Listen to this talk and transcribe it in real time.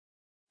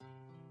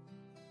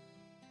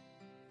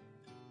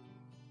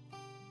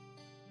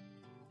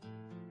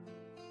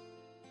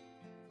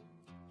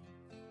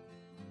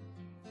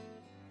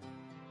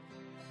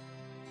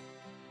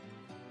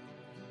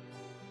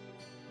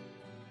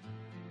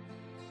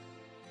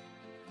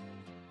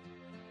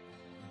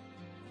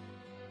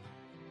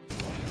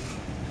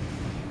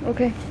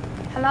Okay.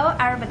 Hello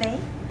everybody.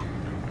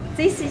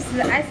 This is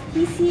the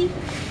STC-KM01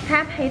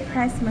 Hat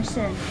press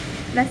machine.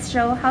 Let's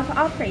show how to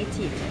operate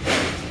it.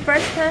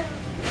 First,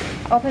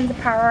 open the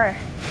power.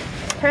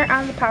 Turn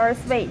on the power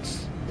switch.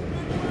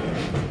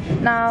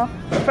 Now,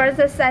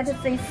 further set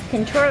this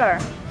controller.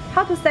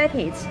 How to set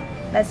it?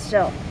 Let's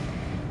show.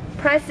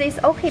 Press this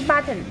OK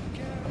button.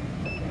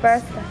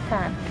 First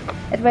time,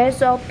 it will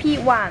show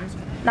P1.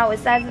 Now we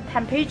set the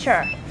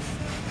temperature.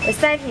 We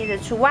set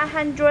it to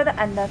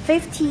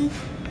 150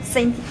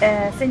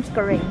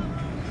 centigrade.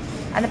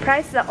 And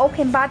press the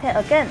OK button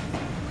again.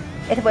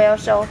 It will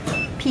show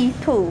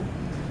P2.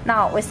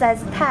 Now we set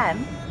the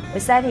time. We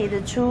set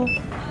it to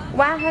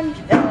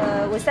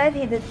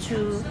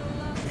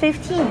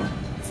 15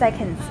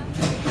 seconds.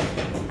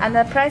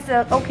 And press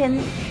the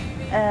OK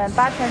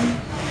button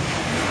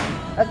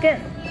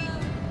again.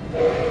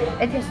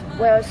 It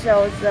will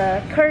show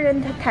the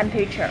current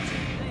temperature.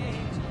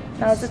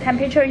 Now the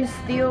temperature is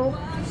still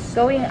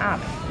going up.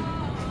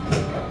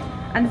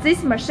 And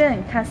this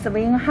machine can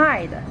swing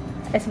height.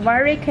 It's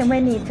very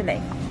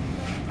conveniently.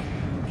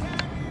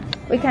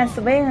 We can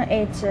swing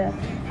it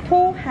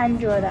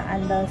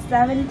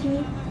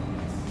 270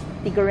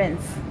 degrees.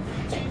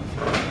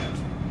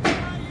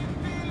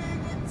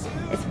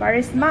 It's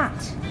very smart.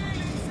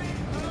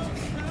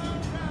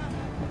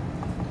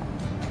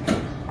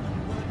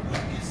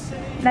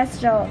 Let's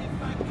show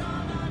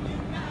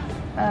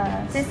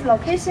this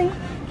location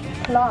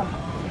clock.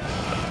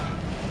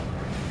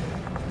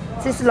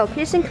 This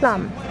location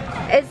clock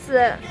is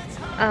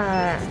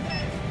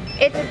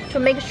it to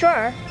make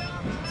sure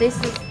this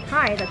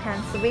height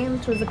can swing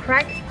to the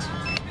correct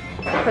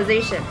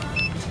position.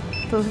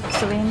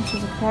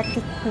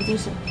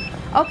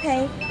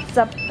 Okay,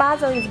 the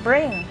buzzer is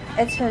ringing.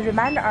 It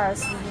reminds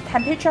us the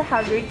temperature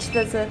has reached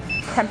the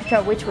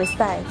temperature which we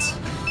set.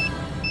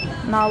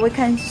 Now we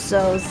can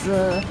show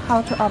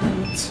how to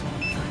operate.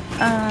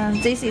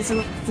 This is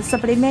the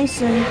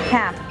sublimation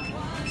cap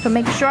to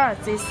make sure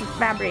this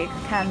fabric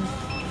can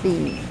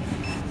be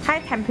high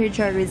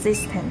temperature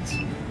resistant.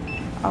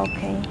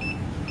 Okay.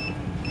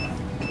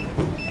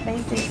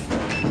 This is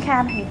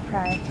cap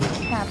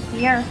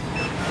here,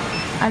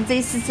 and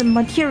this is the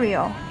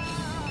material.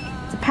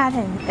 The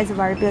pattern is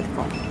very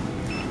beautiful.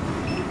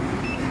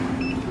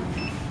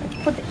 Let's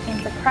put it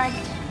in the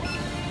correct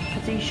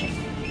position.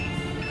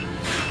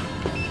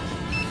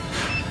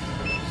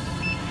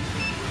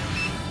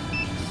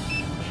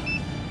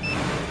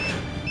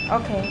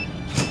 Okay,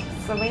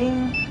 swing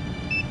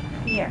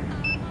here.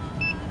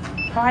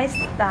 Press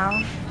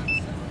down.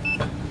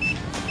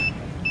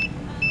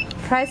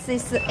 Press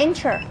this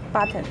enter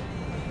button.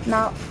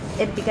 Now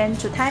it begins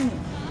to timing.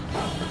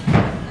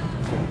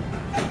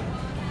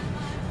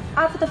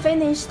 After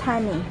finish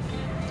timing,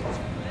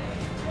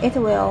 it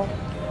will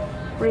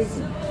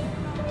freeze.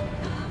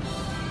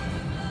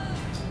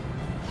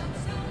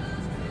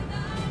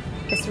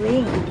 It's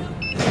ring.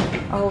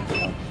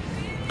 Okay.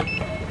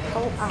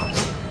 Hold out.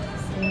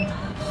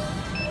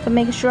 To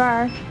make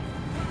sure,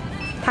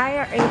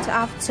 tire it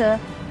after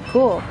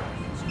cool.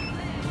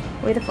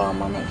 Wait for a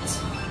moment.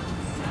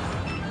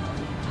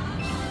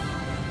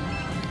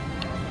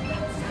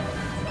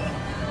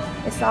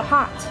 It's so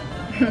hot.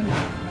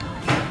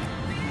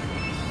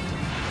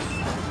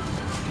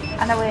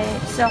 And we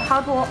show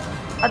how to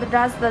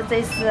adjust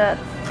this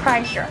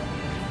pressure.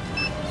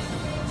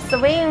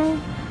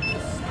 Swing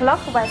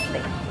clockwise.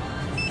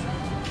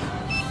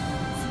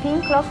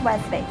 Spin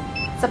clockwise.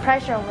 The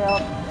pressure will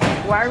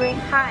very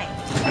high,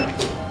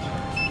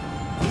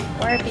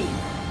 very big.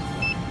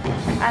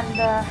 And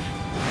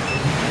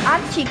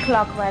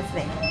anti-clockwise,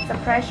 the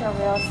pressure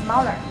will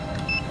smaller.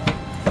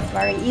 It's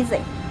very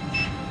easy.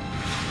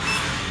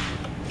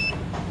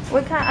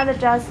 We can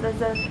adjust the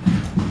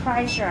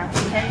pressure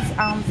depends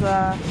on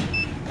the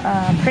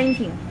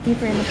printing,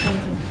 different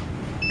printing.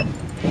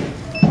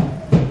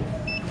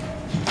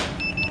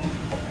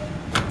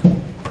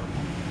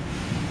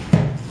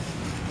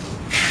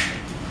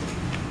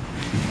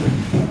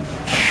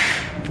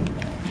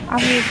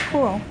 After it's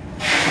cool.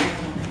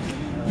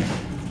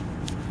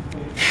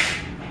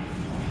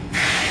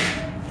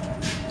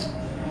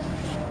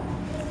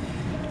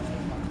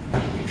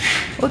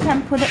 We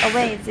can put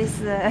away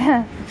this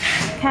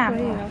cap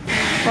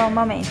for a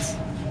moment.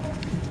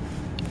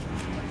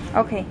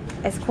 Okay,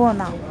 it's cool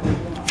now.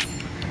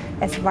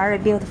 It's very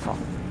beautiful.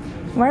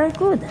 Very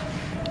good.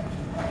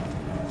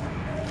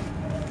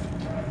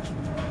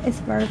 It's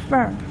very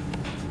firm.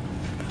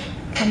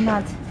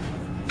 Cannot.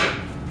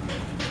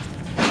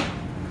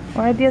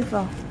 Very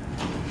beautiful.